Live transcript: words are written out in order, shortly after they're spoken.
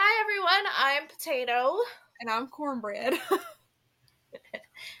I'm Potato. And I'm Cornbread.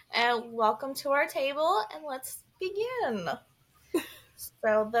 And welcome to our table, and let's begin.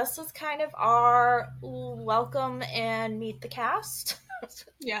 So this is kind of our welcome and meet the cast.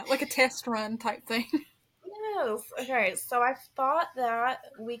 Yeah, like a test run type thing. Yes. Okay, so I thought that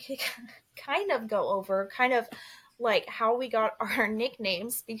we could kind of go over like how we got our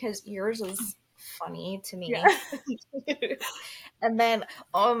nicknames, because yours is funny to me. Yeah. And then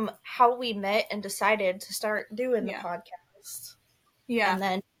how we met and decided to start doing the podcast. Yeah. And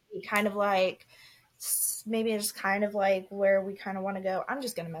then we kind of like, maybe it's kind of like where we kind of want to go. I'm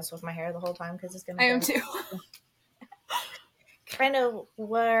just going to mess with my hair the whole time because it's going to I am too. Kind of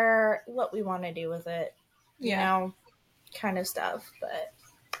what we want to do with it. You know, kind of stuff. But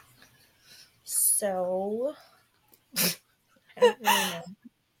so I don't really know.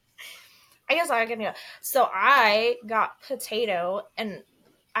 I guess I can go. So I got Potato, and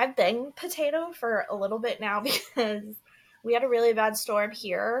I've been Potato for a little bit now because we had a really bad storm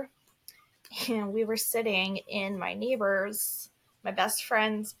here, and we were sitting in my best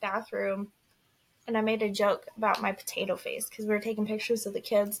friend's bathroom, and I made a joke about my potato face because we were taking pictures of the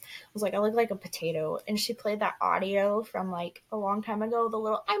kids. I was like, I look like a potato, and she played that audio from like a long time ago, the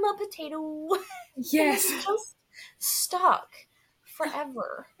little "I'm a potato." Yes. And it's just stuck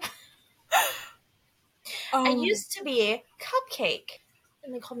forever. I used to be Cupcake,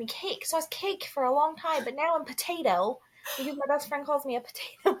 and they called me Cake, so I was Cake for a long time, but now I'm Potato because my best friend calls me a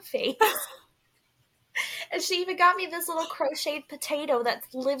potato face. And she even got me this little crocheted potato that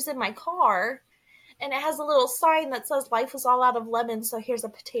lives in my car, and it has a little sign that says life was all out of lemons, so here's a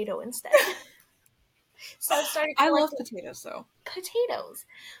potato instead. So I started I love potatoes, though. Potatoes.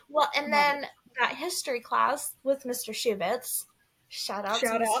 Well, and then that history class with Mr. Schubitz. Shout out to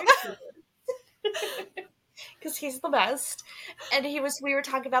Mr. Schubitz. Because he's the best. And we were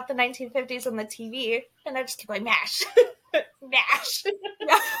talking about the 1950s on the TV, and I just kept like, MASH. MASH.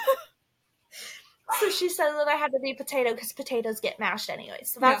 Yeah. So she said that I had to be Potato because potatoes get mashed anyway.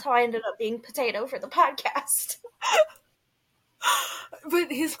 So that's how I ended up being Potato for the podcast.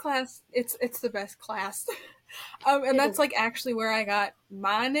 But his class, it's the best class. And that's like actually where I got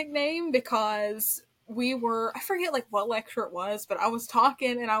my nickname, because I forget like what lecture it was, but I was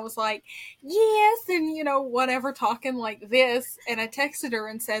talking and I was like, yes, and whatever, talking like this, and I texted her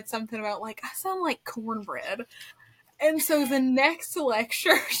and said something about like, I sound like Cornbread. And so the next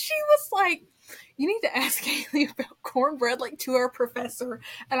lecture, she was like, you need to ask Haley about Cornbread, like, to our professor.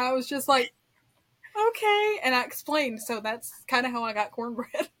 And I was just like, okay. And I explained, so that's kind of how I got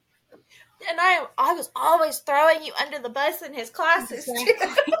Cornbread. And I was always throwing you under the bus in his classes.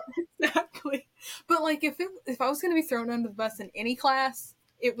 Exactly. But like, if I was going to be thrown under the bus in any class,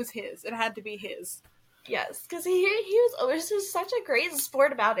 it was his. It had to be his. Yes, because he was always just such a great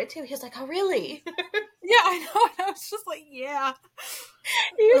sport about it too. He was like, "Oh, really?" Yeah, I know. And I was just like, "Yeah."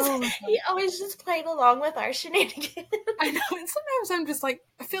 He always just played along with our shenanigans. I know, and sometimes I'm just like,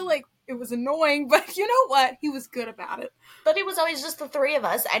 I feel like it was annoying, but you know what? He was good about it. But it was always just the three of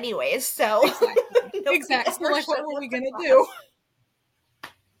us, anyways. So exactly. So like, what were we gonna do?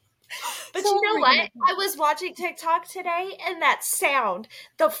 But you know what? I was watching TikTok today, and that sound,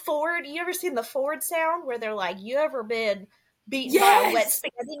 the Ford, you ever seen the Ford sound where they're like, you ever been beaten by a wet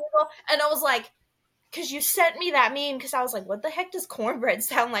spaghetti noodle? And I was like, because you sent me that meme, because I was like, what the heck does Cornbread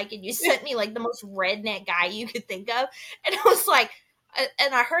sound like? And you sent me like the most redneck guy you could think of. And I was like,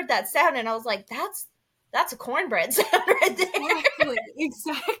 and I heard that sound, and I was like, that's a Cornbread sound right there.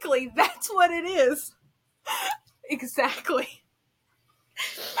 Exactly. That's what it is. Exactly.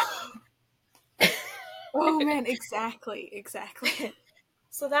 Oh man, exactly.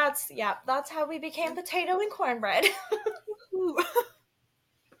 So that's how we became Potato and Cornbread.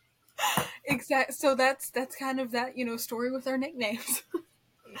 Exactly. So that's kind of that, story with our nicknames.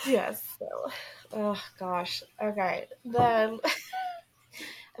 Yes. So, oh gosh. Okay. Then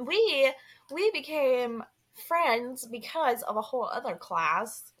we became friends because of a whole other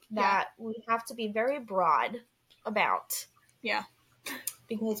class that we have to be very broad about. Yeah.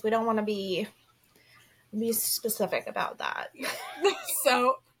 Because we don't want to be specific about that.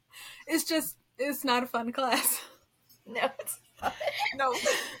 So it's not a fun class. No, it's not.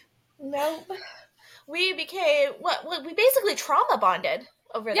 No. We became we basically trauma bonded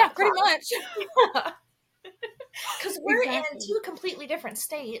over that. Yeah, pretty much. Because we're in two completely different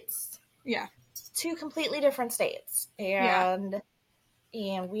states. Yeah. Two completely different states. And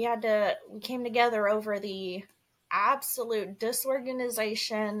we came together over the absolute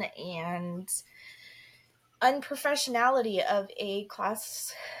disorganization and unprofessionality of a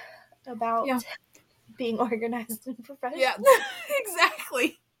class about being organized and professional. Yeah,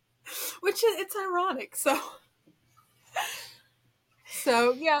 exactly. which is, it's ironic. So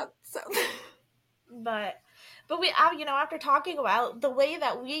yeah. But we, after talking about the way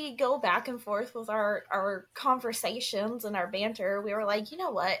that we go back and forth with our conversations and our banter, we were like, you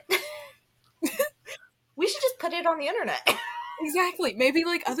know what? We should just put it on the internet. Exactly. Maybe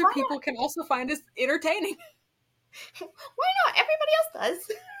like other people can also find us entertaining. Why not? Everybody else does.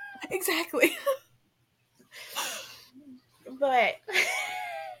 Exactly. But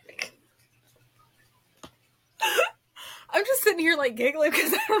I'm just sitting here like giggling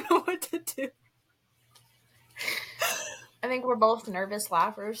because I don't know what to do. I think we're both nervous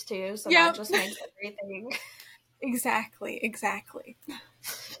laughers too, so that just makes everything. Exactly.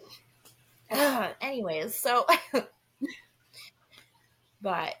 Anyways, so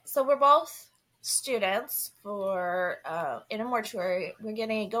we're both students for in a mortuary.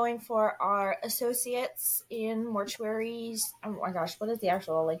 We're going for our associates in mortuaries. Oh my gosh, what is the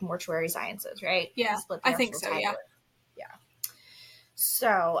actual like mortuary sciences, right? Yeah, I think so. Yeah.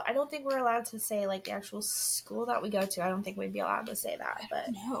 So I don't think we're allowed to say like the actual school that we go to. I don't think we'd be allowed to say that,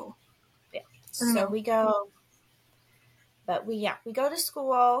 but no. Yeah. So we go, but we go to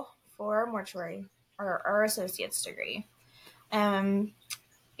school for mortuary or our associate's degree, and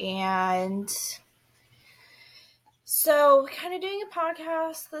so kind of doing a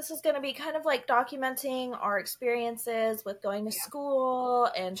podcast. This is going to be kind of like documenting our experiences with going to school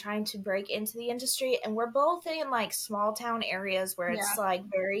and trying to break into the industry. And we're both in like small town areas where it's like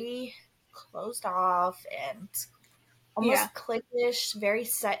very closed off and almost cliquish, very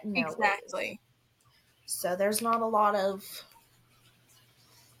set in their ways. So there's not a lot of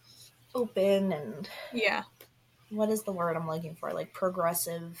open and what is the word I'm looking for? Like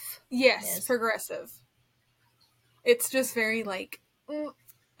progressive. Yes, progressive. It's just very like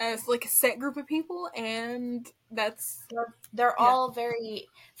as like a set group of people, and they're all very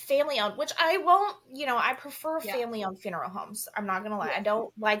family owned, which I won't. I prefer family owned funeral homes. I'm not gonna lie. I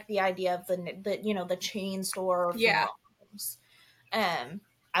don't like the idea of the chain store funeral homes.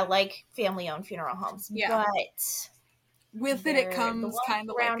 I like family owned funeral homes, but with it comes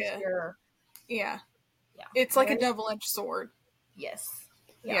kind of like it's like a double-edged sword. Yes.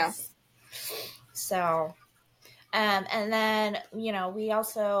 So, and then we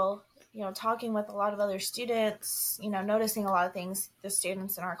also talking with a lot of other students, noticing a lot of things. The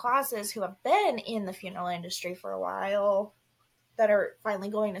students in our classes who have been in the funeral industry for a while, that are finally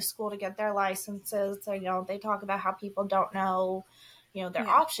going to school to get their licenses. So, they talk about how people don't know, their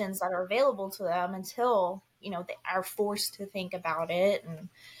options that are available to them until, they are forced to think about it. And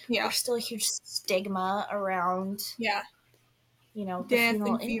there's still a huge stigma around, the death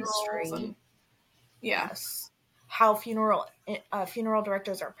funeral and industry. And, yes. How funeral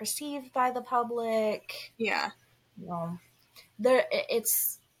directors are perceived by the public. It's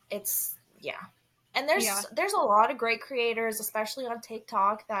and there's a lot of great creators, especially on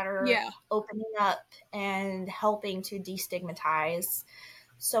TikTok, that are opening up and helping to destigmatize.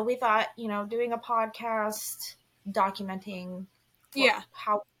 So we thought, doing a podcast documenting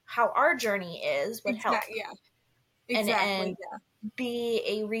how our journey is would help. And be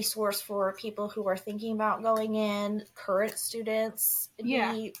a resource for people who are thinking about going in, current students.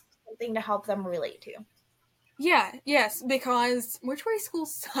 Be something to help them relate to. Yes, because mortuary school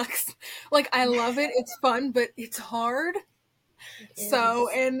sucks. Like, I love it. It's fun, but it's hard.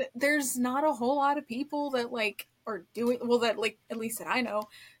 And there's not a whole lot of people that, like, are doing, well, that, like, at least that I know.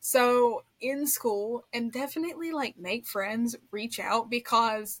 So, in school, and definitely, like, make friends, reach out,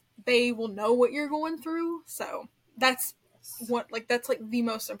 because they will know what you're going through. So, that's that's, like, the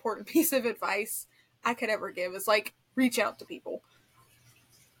most important piece of advice I could ever give, is, like, reach out to people.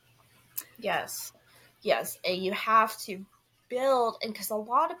 Yes, and you have to build, and because a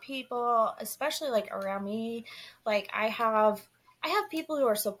lot of people, especially like around me, like I have people who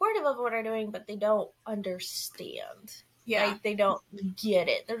are supportive of what I'm doing, but they don't understand. Like they don't get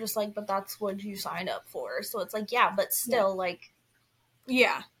it. They're just like, but that's what you signed up for. So it's like, but still, like,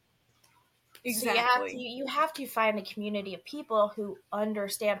 exactly. So you have to find a community of people who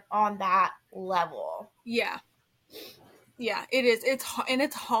understand on that level. Yeah, it is.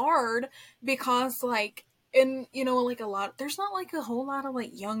 It's hard because, like, and like there's not like a whole lot of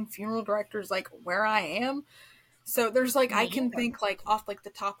like young funeral directors like where I am. So there's like, I can think like off like the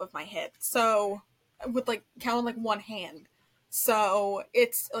top of my head. So with like count like one hand. So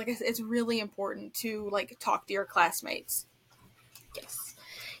it's like I said, it's really important to like talk to your classmates. Yes.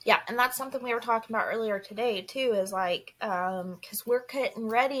 Yeah, and that's something we were talking about earlier today too, is like because we're getting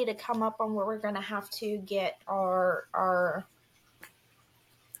ready to come up on where we're going to have to get our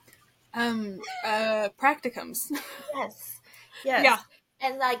practicums. Yes.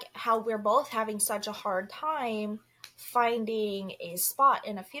 And like how we're both having such a hard time finding a spot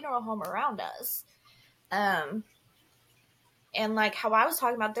in a funeral home around us. And like how I was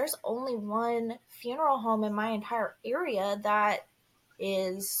talking about, there's only one funeral home in my entire area that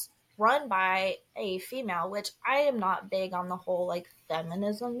is run by a female, which I am not big on the whole like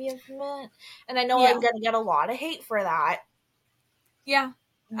feminism movement. And I know Yeah. I'm going to get a lot of hate for that. Yeah.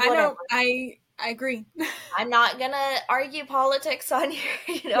 Whatever. I know. I agree. I'm not going to argue politics on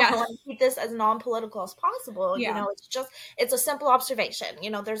here. I want to keep this as non-political as possible. Yeah. It's a simple observation.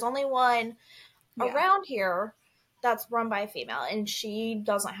 There's only one around here that's run by a female, and she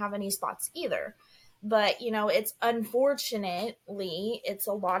doesn't have any spots either. But it's unfortunately it's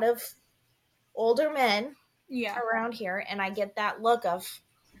a lot of older men around here, and I get that look of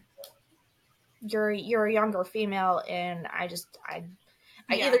you're a younger female, and I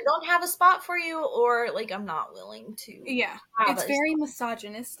either don't have a spot for you, or like I'm not willing to. It's very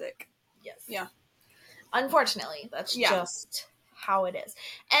misogynistic. Yes. Yeah. Unfortunately, that's just how it is.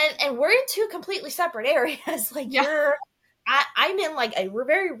 And we're in two completely separate areas. Like I'm in like a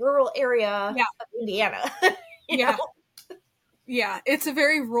very rural area of Indiana. you know? Yeah, it's a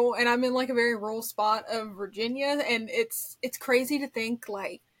very rural, and I'm in like a very rural spot of Virginia, and it's crazy to think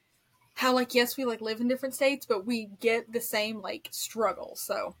like how like yes we like live in different states, but we get the same like struggle.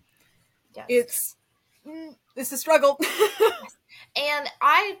 So it's a struggle. And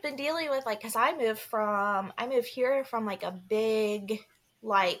I've been dealing with like, because I moved here from like a big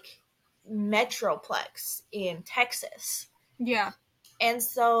like metroplex in Texas. Yeah. And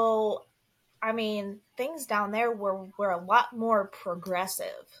so I mean, things down there were a lot more progressive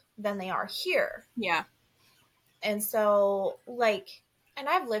than they are here. Yeah. And so, like, and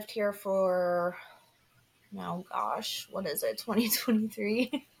I've lived here for, oh gosh, what is it,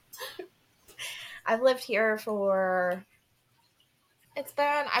 2023? I've lived here for, it's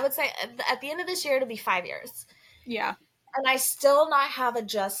been, I would say, at the end of this year, it'll be 5 years. Yeah. And I still not have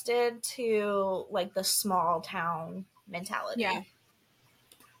adjusted to, like, the small town mentality. Yeah.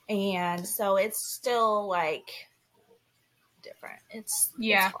 And so it's still like different. It's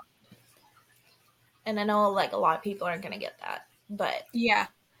hard. And I know like a lot of people aren't going to get that, but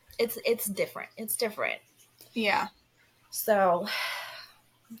it's different. It's different. Yeah. So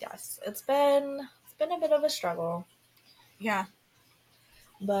yes, it's been a bit of a struggle. Yeah.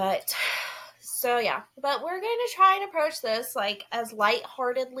 But but we're going to try and approach this like as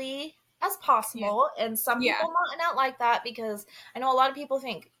lightheartedly as possible. Yeah. And some people might not like that, because I know a lot of people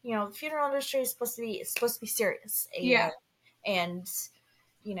think, the funeral industry is supposed to be serious. And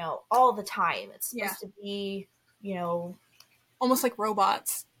all the time it's supposed to be, almost like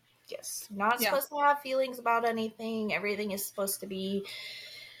robots. Yes. Not supposed to have feelings about anything. Everything is supposed to be,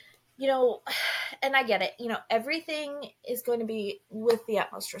 and I get it, everything is going to be with the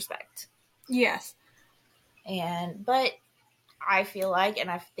utmost respect. Yes. But I feel like,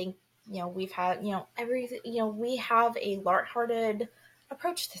 and I think, we've had, everything, we have a lighthearted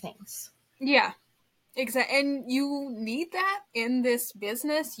approach to things. Yeah, exactly. And you need that in this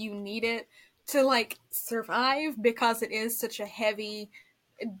business. You need it to like survive, because it is such a heavy,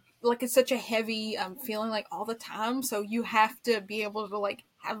 feeling like all the time. So you have to be able to like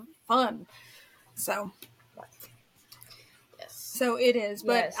have fun. So. So it is,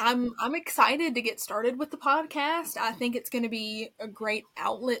 but I'm excited to get started with the podcast. I think it's going to be a great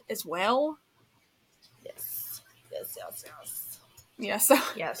outlet as well. Yes. Yeah. So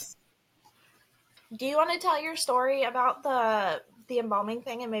yes. Do you want to tell your story about the embalming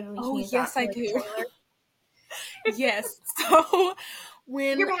thing, and maybe we can use that? I do. Yes. So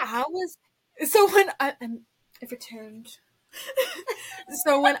when I returned.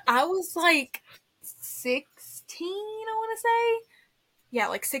 So when I was like 16, I want to say. Yeah,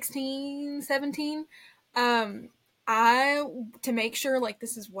 like 16, 17. To make sure like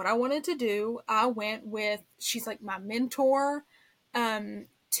this is what I wanted to do, I went with, she's like my mentor,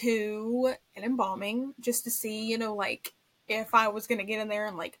 to an embalming, just to see, like if I was going to get in there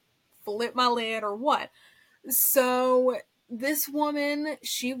and like flip my lid or what. So this woman,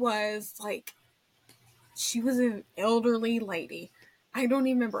 she was an elderly lady. I don't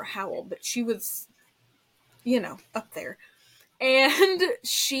even remember how old, but she was, up there. And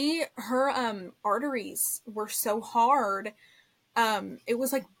her arteries were so hard, it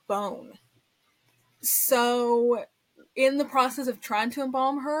was like bone. So in the process of trying to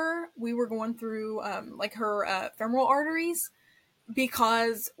embalm her, we were going through like her femoral arteries,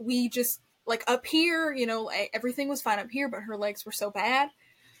 because we just like up here, everything was fine up here, but her legs were so bad.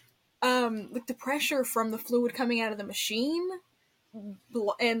 Like the pressure from the fluid coming out of the machine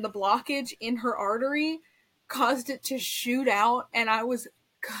and the blockage in her artery caused it to shoot out, and I was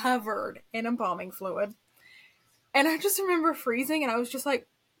covered in embalming fluid. And I just remember freezing, and I was just like,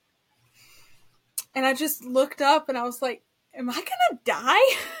 and I just looked up, and I was like, am I gonna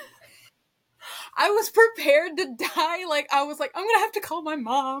die? I was prepared to die. Like, I was like, I'm gonna have to call my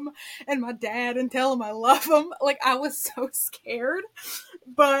mom and my dad and tell them I love them. Like, I was so scared.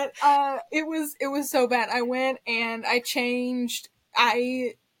 But it was so bad. I went and I changed.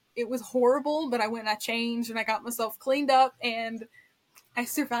 It was horrible, but I went and I changed and I got myself cleaned up and I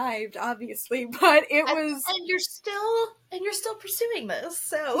survived, obviously. But it was and you're still pursuing this.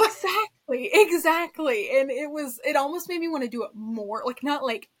 So exactly. And it almost made me want to do it more. Like, not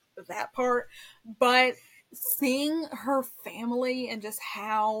like that part, but seeing her family and just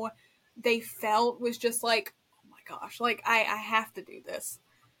how they felt was just like, oh my gosh, like I have to do this.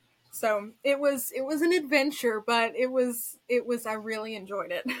 So it was an adventure, but it was I really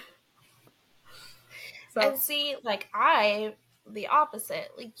enjoyed it. So and see, like the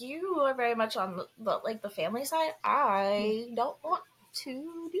opposite. Like you are very much on the family side. I don't want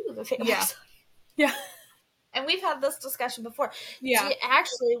to do the family side. Yeah. And we've had this discussion before. Yeah.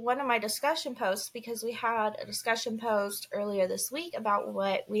 Actually, one of my discussion posts, because we had a discussion post earlier this week about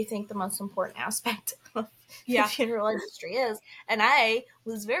what we think the most important aspect of the funeral industry is. And I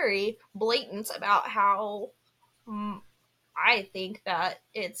was very blatant about how I think that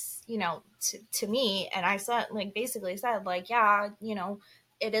it's, to me, and I said, like, basically said, like, yeah,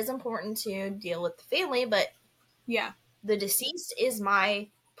 it is important to deal with the family, but the deceased is my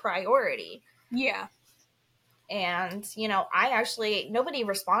priority. Yeah. And, nobody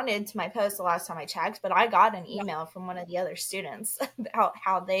responded to my post the last time I checked, but I got an email from one of the other students about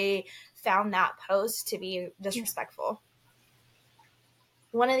how they found that post to be disrespectful.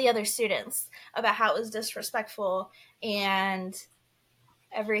 One of the other students about how it was disrespectful and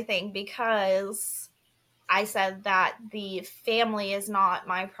everything because I said that the family is not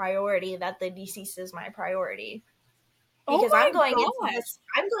my priority, that the deceased is my priority. Because I'm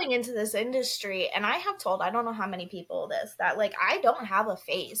going into this industry, and I have told I don't know how many people this, that like I don't have a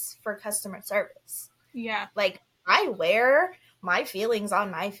face for customer service. Yeah. Like I wear my feelings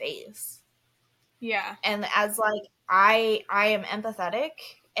on my face. Yeah. And as like I am empathetic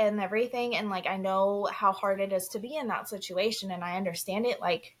and everything, and like I know how hard it is to be in that situation, and I understand it.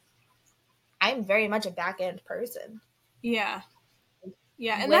 Like I'm very much a back end person. Yeah.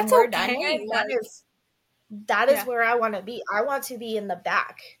 Yeah, and when that's we're okay. Done here, that is where I want to be. I want to be in the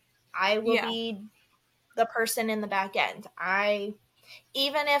back. I will be the person in the back end.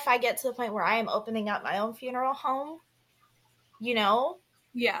 Even if I get to the point where I am opening up my own funeral home, it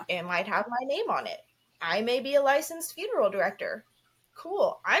might have my name on it. I may be a licensed funeral director.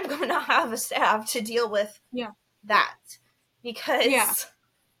 Cool. I'm going to have a staff to deal with that because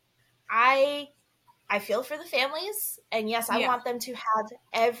I feel for the families, and yes, I want them to have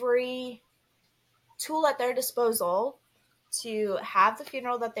every tool at their disposal to have the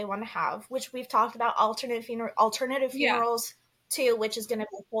funeral that they want to have, which we've talked about alternative funerals too, which is going to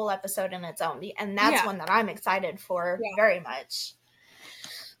be a whole episode in its own. And that's one that I'm excited for very much.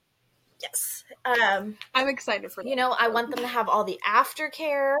 Yes. I'm excited for that. I want them to have all the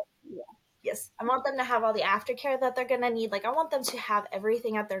aftercare. Yes. I want them to have all the aftercare that they're going to need. Like, I want them to have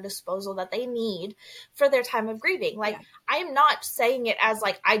everything at their disposal that they need for their time of grieving. Like, I am not saying it as,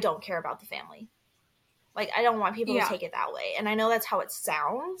 like, I don't care about the family. Like, I don't want people to take it that way. And I know that's how it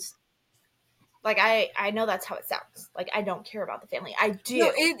sounds. Like, I know that's how it sounds. Like, I don't care about the family. I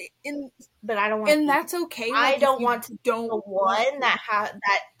do. But I don't want and that's okay. Like, I don't want to be the one that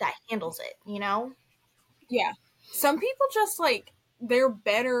handles it, Yeah. Some people just, like, they're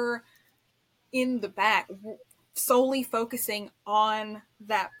better in the back, solely focusing on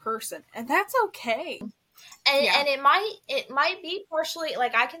that person. And that's okay. And it might be partially,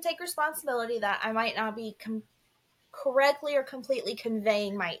 like, I can take responsibility that I might not be correctly or completely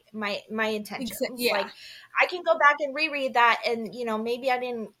conveying my intentions. Like, I can go back and reread that, and maybe I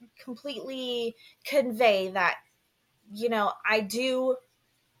didn't completely convey that. I do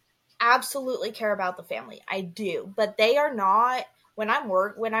absolutely care about the family. I do, but they are not. When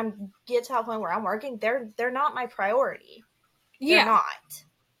I'm get to that point where I'm working, they're not my priority. They're not.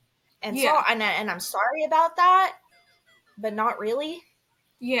 And so, and I'm sorry about that, but not really.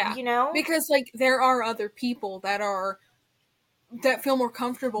 Yeah. Because, like, there are other people that feel more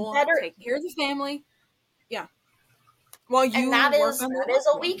comfortable taking care of the family. Yeah. While you and that is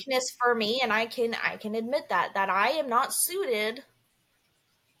a weakness for me, and I can admit that I am not suited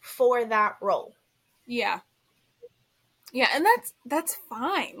for that role. Yeah. Yeah, and that's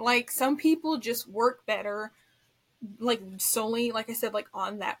fine. Like, some people just work better like solely, like I said, like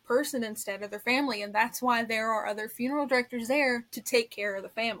on that person instead of their family. And that's why there are other funeral directors there to take care of the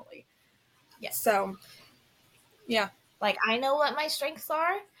family. Yes. So, yeah. Like, I know what my strengths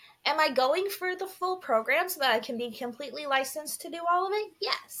are. Am I going for the full program so that I can be completely licensed to do all of it?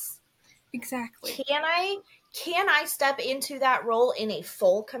 Yes. Exactly. Can I step into that role in a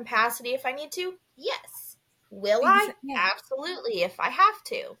full capacity if I need to? Yes. Will I? Yeah. Absolutely, if I have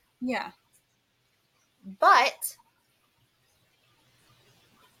to. Yeah. But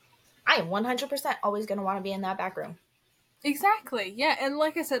I am 100% always going to want to be in that back room. Exactly. Yeah. And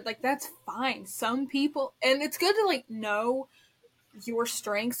like I said, like that's fine. Some people, and it's good to like know your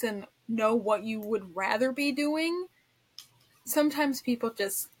strengths and know what you would rather be doing. Sometimes people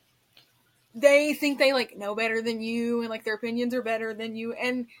just, they think they like know better than you and like their opinions are better than you.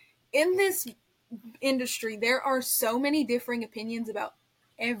 And in this industry, there are so many differing opinions about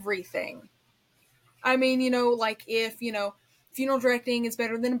everything. I mean, like if, funeral directing is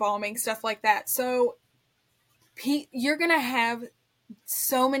better than embalming, stuff like that. So you're going to have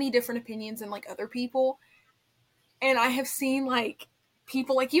so many different opinions than like other people. And I have seen like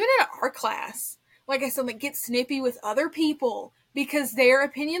people, like even in our class, like I said, like get snippy with other people because their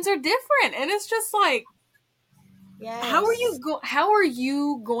opinions are different. And it's just like, yes. how are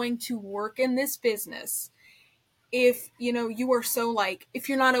you going to work in this business if, you are so like, if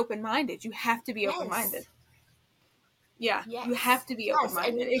you're not open-minded, you have to be open-minded. Yeah, yes. you have to be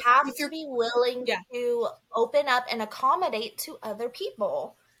open-minded. And you have to be willing to open up and accommodate to other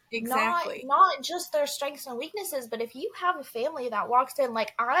people. Exactly. Not just their strengths and weaknesses, but if you have a family that walks in,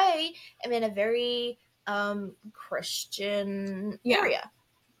 like I am in a very Christian area.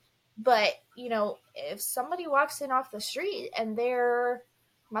 But, if somebody walks in off the street and they're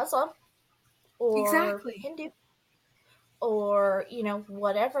Muslim or Hindu or,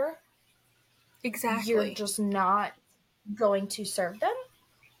 whatever, you're just not going to serve them?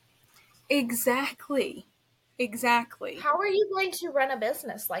 Exactly. How are you going to run a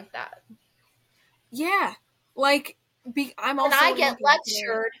business like that? Yeah. Like, I'm also... And I get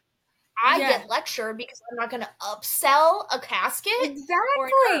lectured. I get lectured because I'm not going to upsell a casket.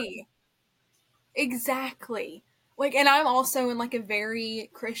 Exactly. Like, and I'm also in like a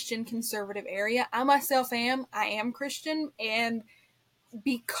very Christian conservative area. I am Christian, and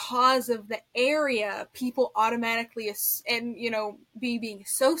because of the area, people automatically, and being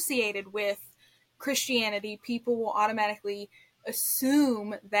associated with Christianity, people will automatically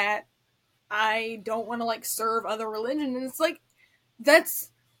assume that I don't want to like serve other religions. And it's like,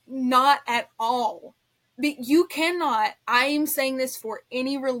 that's not at all. But you cannot, I am saying this for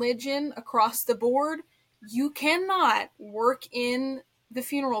any religion across the board, you cannot work in the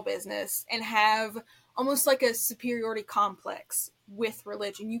funeral business and have almost like a superiority complex with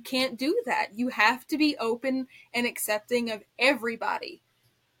religion. You can't do that. You have to be open and accepting of everybody.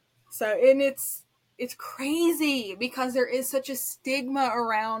 So, and it's crazy because there is such a stigma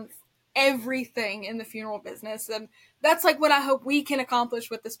around everything in the funeral business. And that's like what I hope we can accomplish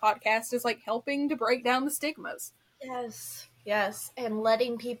with this podcast, is like helping to break down the stigmas. Yes. And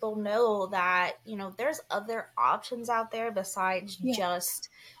letting people know that, there's other options out there besides just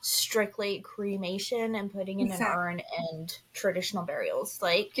strictly cremation and putting in an urn and traditional burials.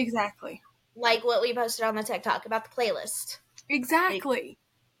 Like, like what we posted on the TikTok about the playlist. Exactly. Like,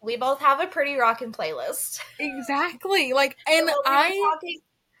 we both have a pretty rockin' playlist. Exactly. Like, and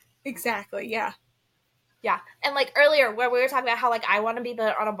exactly. Yeah. Yeah. And like earlier where we were talking about how like I want to be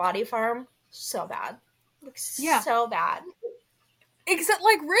on a body farm so bad. Like, so bad. Except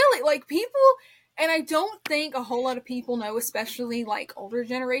like really, like people, and I don't think a whole lot of people know, especially like older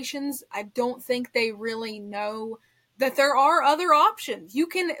generations, I don't think they really know that there are other options. You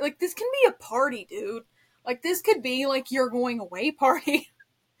can, like, this can be a party, dude. Like, this could be like your going away party.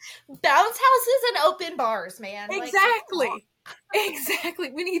 Bounce houses and open bars, man. Exactly. Like,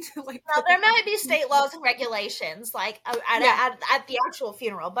 exactly. We need to like. Now there might be state laws and regulations like at the actual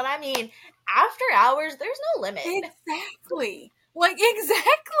funeral, but I mean, after hours, there's no limit. Exactly.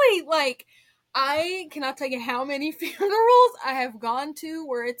 Like I cannot tell you how many funerals I have gone to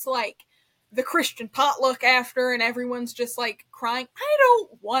where it's like the Christian potluck after, and everyone's just like crying. I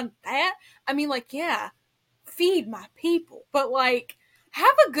don't want that. I mean, like, yeah, feed my people, but like,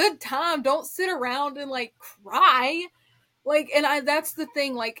 have a good time. Don't sit around and like cry. Like, and that's the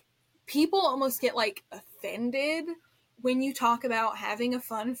thing, like, people almost get like offended when you talk about having a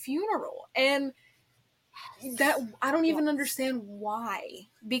fun funeral. And that, I don't even understand why.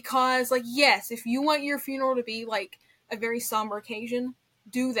 Because, like, yes, if you want your funeral to be like a very somber occasion,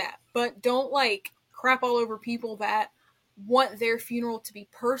 do that. But don't like crap all over people that want their funeral to be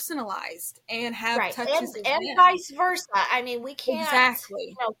personalized and have Right. touches of And them. vice versa. I mean, we can't,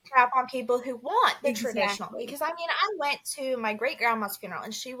 Exactly. crap on people who want the traditional. Exactly. Because, I mean, I went to my great grandma's funeral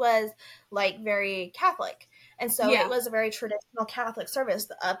and she was, like, very Catholic. And so it Yeah. was a very traditional Catholic service,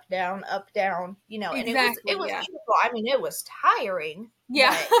 the up, down, and Exactly, it was yeah. beautiful. I mean, it was tiring,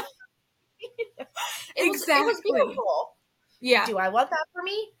 Yeah. but it was Exactly. beautiful. Yeah. Do I want that for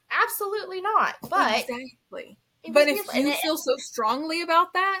me? Absolutely not. But Exactly. it was But if beautiful. you feel so strongly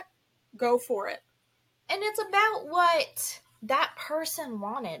about that, go for it. And it's about what that person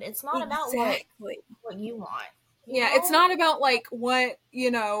wanted. It's not about Exactly. what you want. Yeah, it's not about like what,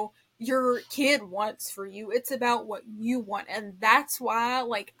 your kid wants for you. It's about what you want. And that's why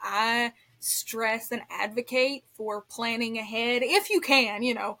like I stress and advocate for planning ahead if you can,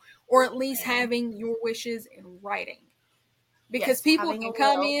 or at least having your wishes in writing. Because Yes, people having a can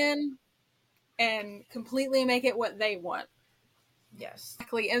come will. in and completely make it what they want. Yes.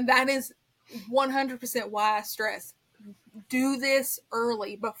 Exactly. And that is 100% why I stress do this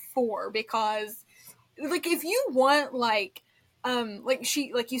early before, because like if you want like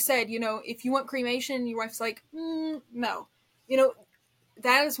you said, if you want cremation, your wife's like, no.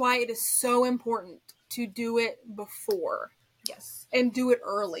 That is why it is so important to do it before. Yes. And do it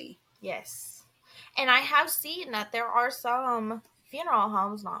early. Yes. And I have seen that there are some funeral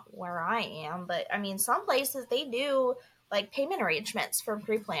homes, not where I am, but I mean, some places they do like payment arrangements for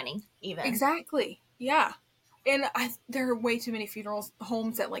pre-planning even. Exactly. Yeah. And there are way too many funeral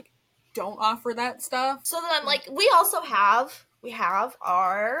homes that like don't offer that stuff. So then like we have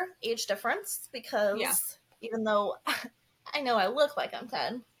our age difference because even though I know I look like I'm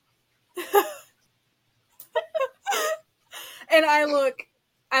 10. And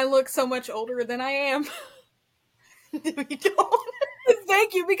I look so much older than I am. No, you don't.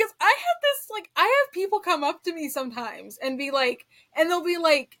 Thank you, because I have people come up to me sometimes and be like, and they'll be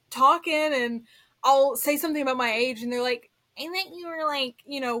like talking, and I'll say something about my age, and they're like, I think you were like,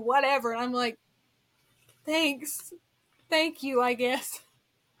 whatever. And I'm like, thanks. Thank you, I guess.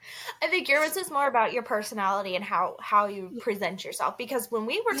 I think yours is more about your personality and how you present yourself. Because when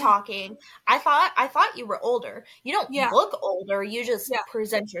we were talking, I thought you were older. You don't look older. You just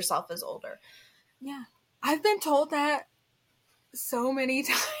present yourself as older. Yeah, I've been told that so many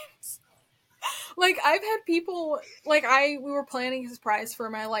times. Like I've had people like we were planning a surprise for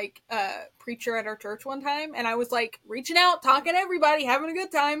my like preacher at our church one time, and I was like reaching out, talking to everybody, having a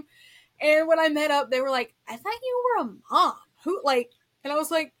good time. And when I met up, they were like, I thought you were a mom. Who like, and I was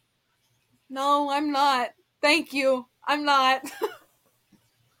like, no, I'm not. Thank you. I'm not.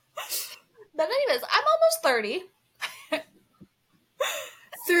 But anyways, I'm almost 30.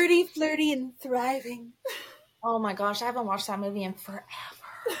 30, flirty, and thriving. Oh my gosh, I haven't watched that movie in forever.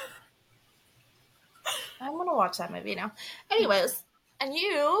 I'm gonna watch that movie now. Anyways, and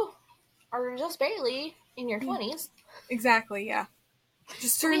you are just barely in your 20s. Exactly, yeah.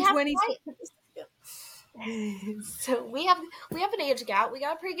 Just turned 20. So we have an age gap. We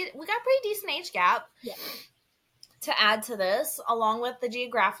got a pretty decent age gap. Yeah. To add to this, along with the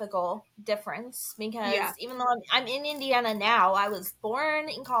geographical difference, because even though I'm in Indiana now, I was born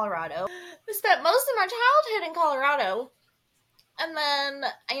in Colorado. I spent most of my childhood in Colorado. And then,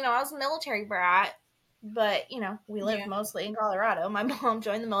 I was a military brat, but, we lived mostly in Colorado. My mom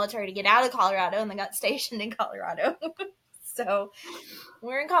joined the military to get out of Colorado and then got stationed in Colorado. So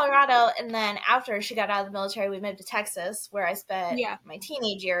we're in Colorado, and then after she got out of the military, we moved to Texas, where I spent my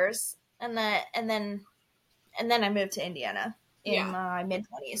teenage years, and then I moved to Indiana in my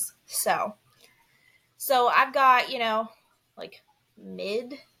mid-20s. So I've got, like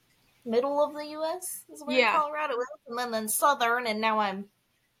middle of the U.S. is where Colorado is, and then southern, and now I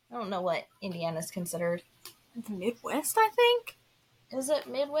don't know what Indiana's considered. The Midwest, I think. Is it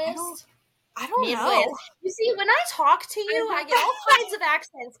Midwest? I don't Midwest. know. You see, when I talk to you, I get all kinds of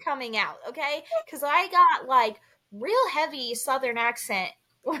accents coming out, okay? Because I got, like, real heavy southern accent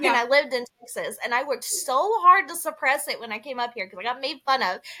when I lived in Texas, and I worked so hard to suppress it when I came up here because I got made fun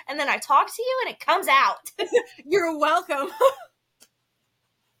of, and then I talk to you, and it comes out. You're welcome.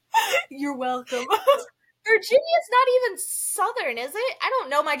 You're welcome. Virginia's not even southern, is it? I don't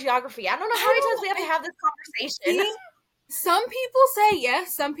know my geography. I don't know how many times we have to have this conversation. See, some people say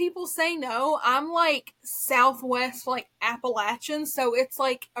yes, some people say no. I'm like southwest, like Appalachian, so it's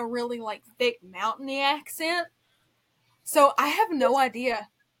like a really like thick mountainy accent. So I have no idea.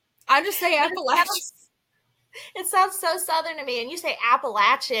 I just say Appalachian. It sounds so southern to me, and you say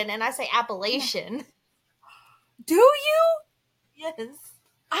Appalachian, and I say Appalachian. Do you? Yes.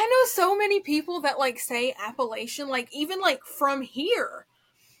 I know so many people that like say Appalachian, like even like from here.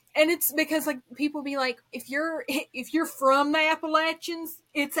 And it's because like people be like, if you're from the Appalachians,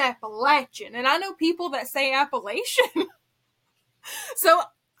 it's Appalachian. And I know people that say Appalachian. So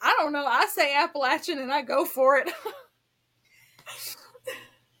I don't know. I say Appalachian and I go for it.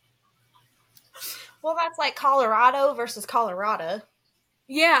 Well, that's like Colorado versus Colorado.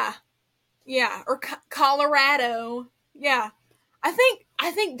 Yeah. Yeah. Or Colorado. Yeah. I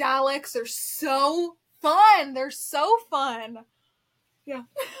think dialects are so fun. They're so fun. Yeah.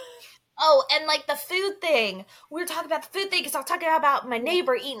 Oh, and like the food thing. We were talking about the food thing because I was talking about my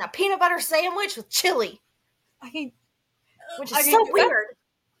neighbor eating a peanut butter sandwich with chili. Which is so weird.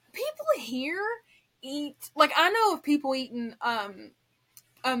 People here eat, like, I know of people eating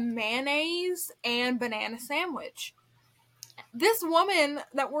a mayonnaise and banana sandwich. This woman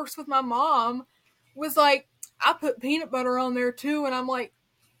that works with my mom was like, I put peanut butter on there too, and I'm like,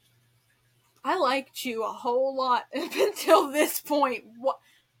 I liked you a whole lot up until this point. What?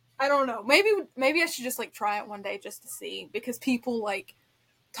 I don't know. Maybe I should just like try it one day just to see, because people like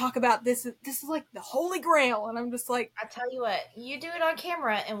talk about this is like the holy grail, and I'm just like, I tell you what, you do it on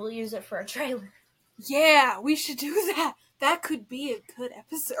camera and we'll use it for a trailer. Yeah, we should do that. That could be a good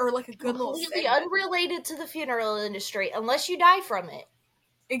episode, or like a good completely little unrelated to the funeral industry, unless you die from it.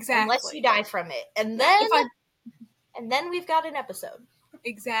 Exactly. Unless you die from it, and then we've got an episode.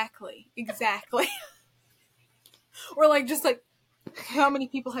 Exactly. Or like just like how many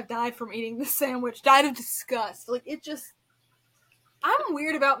people have died from eating this sandwich? Died of disgust. Like it just. I'm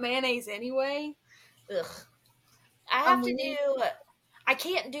weird about mayonnaise anyway. Ugh. I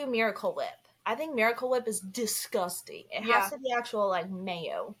can't do Miracle Whip. I think Miracle Whip is disgusting. It has to be actual like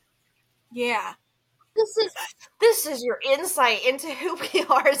mayo. Yeah. This is your insight into who we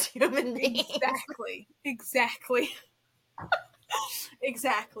are as human beings. Exactly.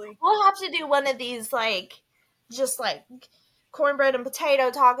 We'll have to do one of these like just like Cornbread and Potato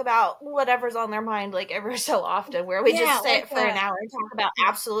talk about whatever's on their mind like every so often, where we just sit for an hour and talk about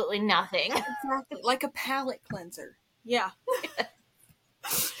absolutely nothing. Exactly. Like a palate cleanser. Yeah.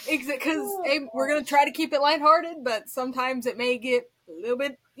 Because we're going to try to keep it lighthearted, but sometimes it may get a little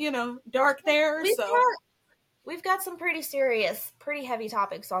bit, dark there. We've got some pretty serious, pretty heavy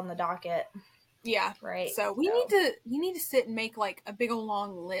topics on the docket. Yeah. Right. So we need to sit and make like a big old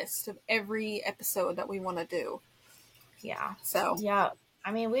long list of every episode that we want to do. Yeah. So. Yeah.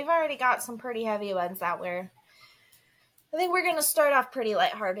 I mean, we've already got some pretty heavy ones that I think we're going to start off pretty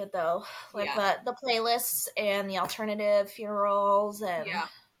lighthearted, though. Like the playlists and the alternative funerals. And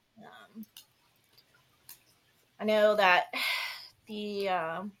I know that the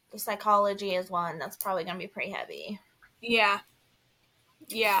psychology is one that's probably going to be pretty heavy. Yeah.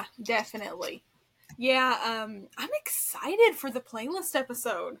 Yeah, definitely. Yeah, I'm excited for the playlist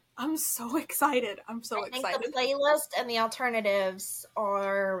episode. I'm so excited. I think the playlist and the alternatives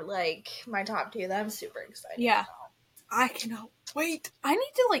are like my top two that I'm super excited about. I cannot wait. I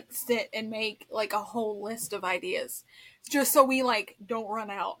need to like sit and make like a whole list of ideas just so we like don't run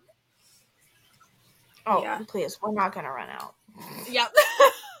out. Oh, yeah. Please. We're not going to run out. Yeah.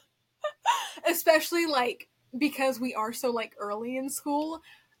 Especially like because we are so like early in school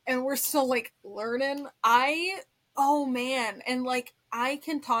and we're still like learning. Oh man. And like I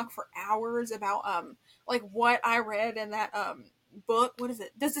can talk for hours about like what I read in that book. What is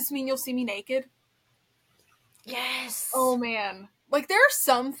it? Does this mean you'll see me naked? Yes. Oh man. Like there are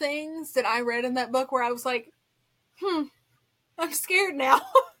some things that I read in that book where I was like, I'm scared now.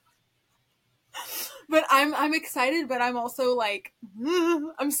 But I'm excited, but I'm also like,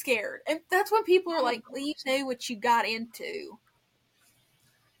 I'm scared. And that's when people are like, please say what you got into.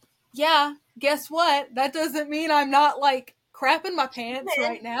 Yeah, guess what? That doesn't mean I'm not like crapping my pants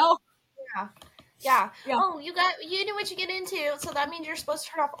right now. Yeah. Oh, you knew what you get into, so that means you're supposed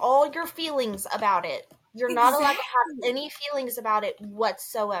to turn off all your feelings about it. You're not allowed to have any feelings about it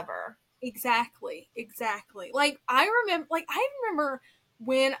whatsoever. Exactly. Like I remember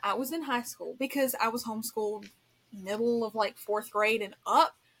when I was in high school, because I was homeschooled middle of like 4th grade and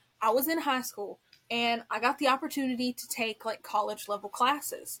up. I was in high school and I got the opportunity to take like college level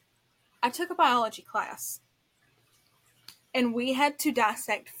classes. I took a biology class and we had to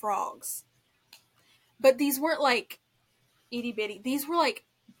dissect frogs. But these weren't like itty bitty. These were like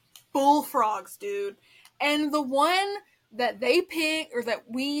bullfrogs, dude. And the one that they picked or that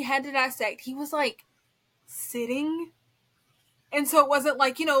we had to dissect, he was like sitting. And so it wasn't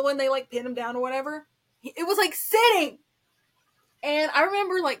like, when they like pin him down or whatever. It was like sitting. And I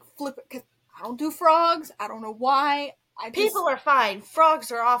remember like flipping, because I don't do frogs. I don't know why. People are fine.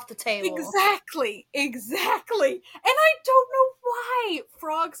 Frogs are off the table. Exactly. And I don't know why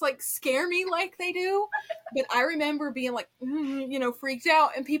frogs like scare me like they do, but I remember being like, freaked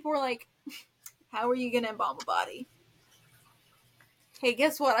out, and people were like, "How are you gonna embalm a body?" Hey,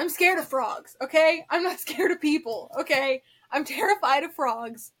 guess what? I'm scared of frogs. Okay, I'm not scared of people. Okay, I'm terrified of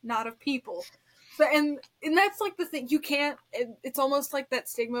frogs, not of people. So, and that's like the thing. You can't. It's almost like that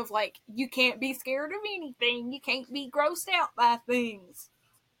stigma of like you can't be scared of anything. You can't be grossed out by things.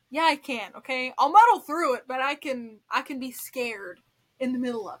 Yeah, I can. Okay, I'll muddle through it, but I can be scared in the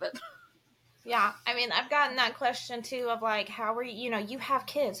middle of it. Yeah, I mean, I've gotten that question too of like, how are you? You have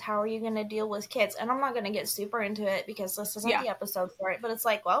kids. How are you going to deal with kids? And I'm not going to get super into it because this isn't the episode for it. But it's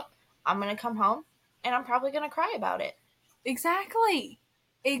like, well, I'm going to come home and I'm probably going to cry about it. Exactly.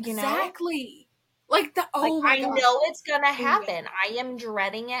 Like my I gosh. know it's going to happen. I am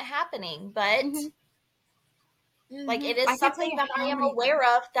dreading it happening, but like it is something that I am aware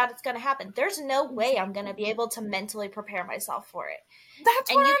of that it's going to happen. There's no way I'm going to be able to mentally prepare myself for it.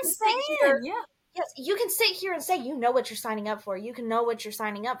 That's what I'm saying. Yes, you can sit here and say you know what you're signing up for. You can know what you're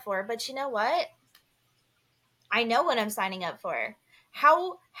signing up for, but you know what? I know what I'm signing up for.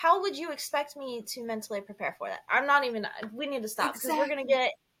 How would you expect me to mentally prepare for that? I'm not even. We need to stop because we're gonna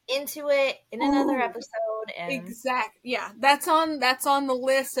get into it in another episode. And yeah, that's on the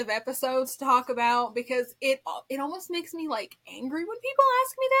list of episodes to talk about because it almost makes me like angry when people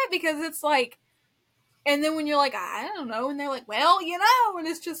ask me that because it's like, and then when you're like I don't know, and they're like, well, and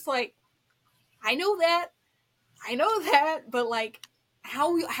it's just like. I know that, but like,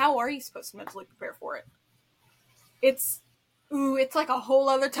 how are you supposed to mentally prepare for it? It's like a whole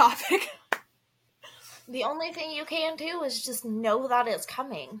other topic. The only thing you can do is just know that it's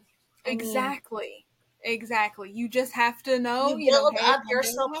coming. Exactly. You just have to know. You build up your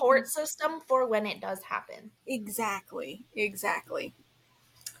support system for when it does happen. Exactly.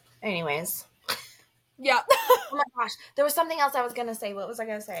 Anyways. Yeah. Oh my gosh. There was something else I was going to say. What was I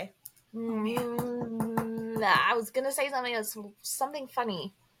going to say? I was going to say something else. Something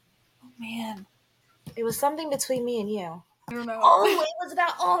funny. Oh, man. It was something between me and you. I don't know. Oh, it was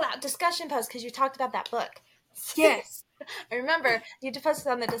about that discussion post because you talked about that book. Yes. I remember you posted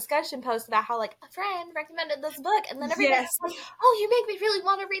on the discussion post about how like a friend recommended this book, and then everybody was like, "Oh, you make me really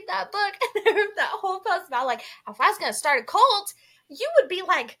want to read that book." And I wrote that whole post about like if I was going to start a cult, you would be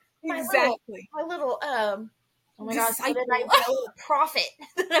like my little oh my gosh, what did I know? Prophet.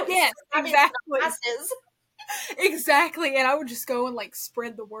 Yes, exactly. Exactly, and I would just go and like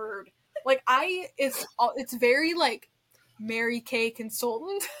spread the word. Like it's very like Mary Kay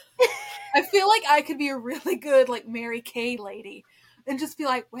consultant. I feel like I could be a really good like Mary Kay lady and just be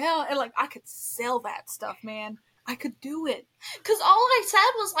like, well, and like I could sell that stuff, man. I could do it. Because all I said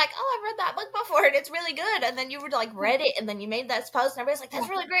was like, oh, I read that book before and it's really good. And then you were like, read it, and then you made that post, and everybody's like, that's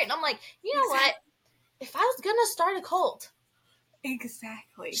really great. And I'm like, you know what? If I was gonna start a cult,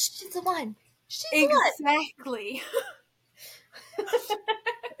 exactly, she's the one. Exactly.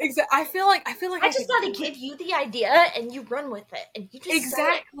 I feel like I just got to give you the idea and you run with it, and you just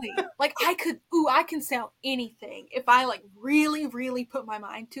sell it. Like I can sell anything if I like really, really put my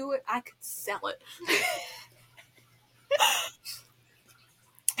mind to it. I could sell it.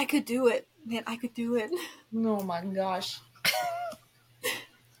 I could do it, man. I could do it. Oh my gosh.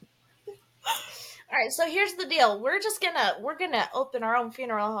 All right, so here's the deal. We're gonna open our own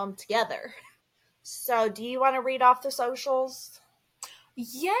funeral home together. So, do you want to read off the socials?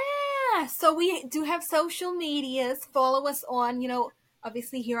 Yeah. So we do have social medias. Follow us on,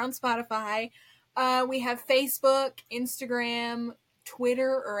 obviously here on Spotify. We have Facebook, Instagram,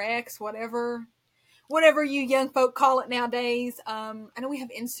 Twitter or X, whatever you young folk call it nowadays. I know we have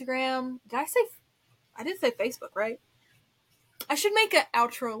Instagram. I did say Facebook, right? I should make an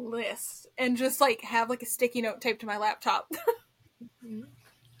outro list and just like have like a sticky note taped to my laptop.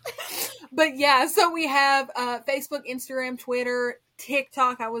 But yeah, so we have Facebook, Instagram, Twitter,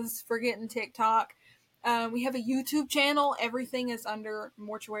 TikTok. I was forgetting TikTok. We have a YouTube channel. Everything is under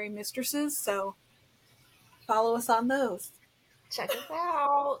Mortuary Mistresses, so follow us on those. Check us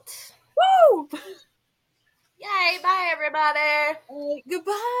out. Woo! Yay, bye everybody.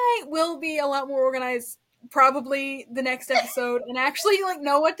 Goodbye. We'll be a lot more organized probably the next episode and actually like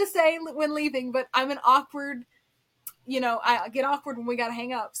know what to say when leaving, but I'm an awkward, I get awkward when we gotta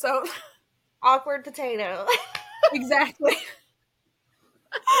hang up, so. Awkward potato. Exactly.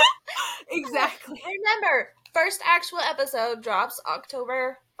 Exactly. Remember, first actual episode drops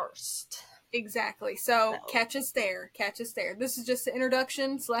October 1st. Exactly. So catch us there. This is just the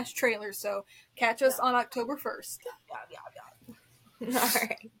introduction / trailer, so catch us on October 1st. Yeah. All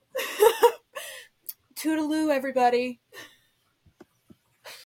right. toodaloo, everybody.